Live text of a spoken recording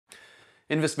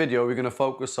In this video, we're going to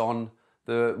focus on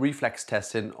the reflex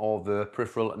testing of the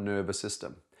peripheral nervous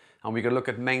system. And we're going to look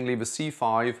at mainly the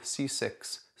C5,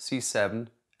 C6, C7,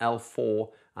 L4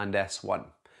 and S1.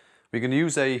 We're going to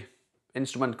use an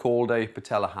instrument called a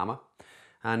Patellar Hammer.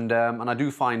 And I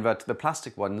do find that the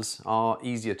plastic ones are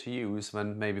easier to use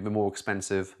than maybe the more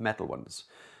expensive metal ones.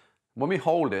 When we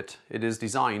hold it, it is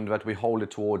designed that we hold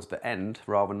it towards the end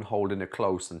rather than holding it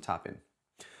close and tapping.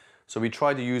 So we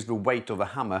try to use the weight of the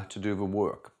hammer to do the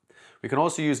work. We can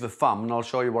also use the thumb, and I'll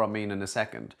show you what I mean in a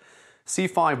second.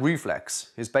 C5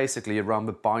 reflex is basically around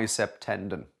the bicep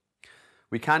tendon.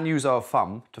 We can use our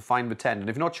thumb to find the tendon.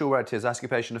 If you're not sure where it is, ask your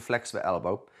patient to flex the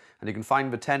elbow, and you can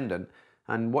find the tendon.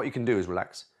 And what you can do is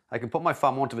relax. I can put my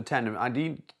thumb onto the tendon. I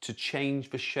need to change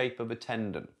the shape of the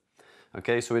tendon.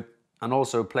 Okay, and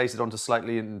also place it onto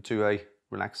slightly into a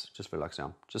relax. Just relax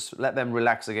down. Just let them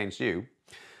relax against you.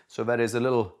 So that is a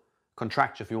little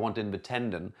contraction, if you want, in the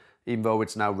tendon, even though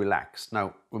it's now relaxed.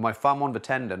 Now, with my thumb on the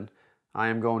tendon, I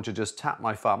am going to just tap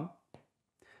my thumb,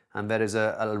 and there is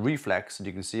a reflex, and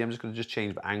you can see I'm just going to just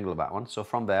change the angle of that one. So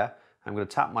from there, I'm going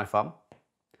to tap my thumb,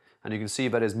 and you can see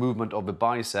there is movement of the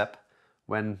bicep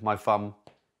when my thumb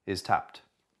is tapped.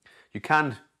 You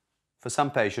can, for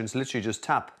some patients, literally just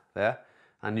tap there,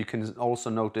 and you can also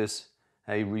notice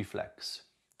a reflex.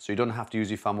 So you don't have to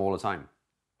use your thumb all the time.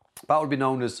 That would be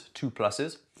known as 2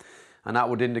 pluses. And that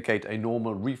would indicate a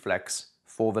normal reflex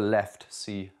for the left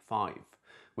C5,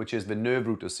 which is the nerve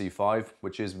root of C5,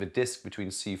 which is the disc between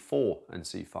C4 and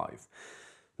C5.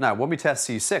 Now, when we test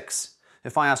C6,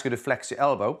 if I ask you to flex your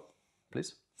elbow,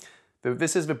 please.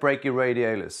 This is the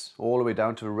brachioradialis, all the way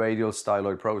down to the radial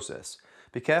styloid process.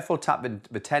 Be careful tapping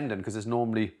the tendon, because it's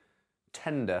normally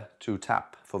tender to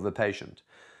tap for the patient.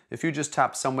 If you just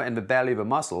tap somewhere in the belly of a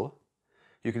muscle,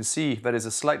 you can see there is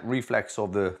a slight reflex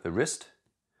of the wrist.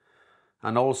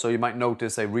 And also you might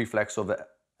notice a reflex of the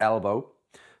elbow.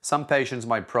 Some patients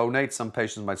might pronate, some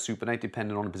patients might supinate,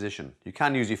 depending on the position. You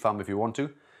can use your thumb if you want to,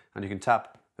 and you can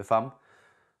tap the thumb.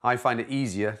 I find it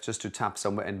easier just to tap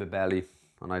somewhere in the belly,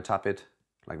 and I tap it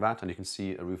like that, and you can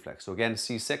see a reflex. So again,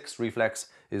 C6 reflex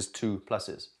is 2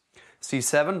 pluses.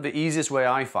 C7, the easiest way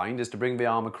I find is to bring the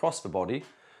arm across the body,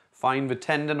 find the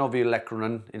tendon of the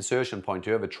olecranon insertion point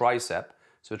here, the tricep.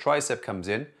 So the tricep comes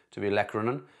in to the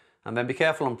olecranon, and then be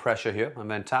careful on pressure here,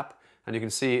 and then tap, and you can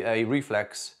see a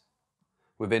reflex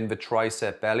within the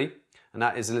tricep belly, and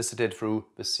that is elicited through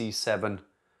the C7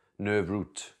 nerve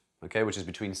root, okay, which is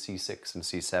between C6 and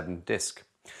C7 disc.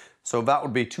 So that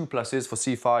would be 2 pluses for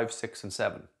C5, 6 and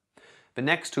 7. The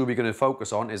next two we're going to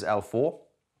focus on is L4.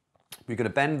 We're going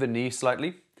to bend the knee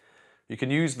slightly. You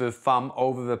can use the thumb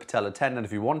over the patellar tendon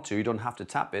if you want to. You don't have to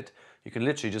tap it. You can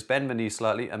literally just bend the knee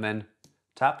slightly and then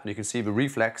tap, and you can see the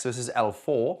reflex. So this is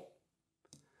L4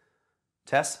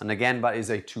 test, and again that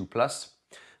is a 2 plus.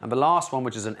 And the last one,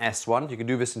 which is an S1, you can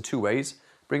do this in 2 ways.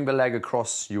 Bring the leg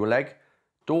across your leg,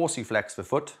 dorsiflex the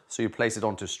foot, so you place it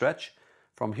onto stretch.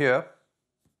 From here,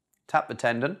 tap the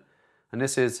tendon, and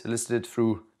this is elicited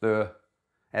through the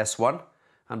S1.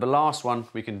 And the last one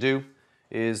we can do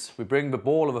is we bring the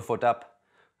ball of the foot up,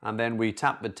 and then we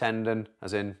tap the tendon,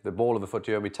 as in the ball of the foot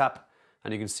here, we tap,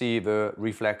 and you can see the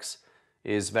reflex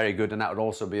is very good, and that would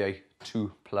also be a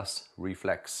 2 plus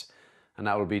reflex. And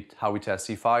that will be how we test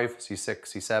C5, C6,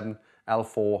 C7,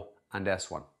 L4 and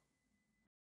S1.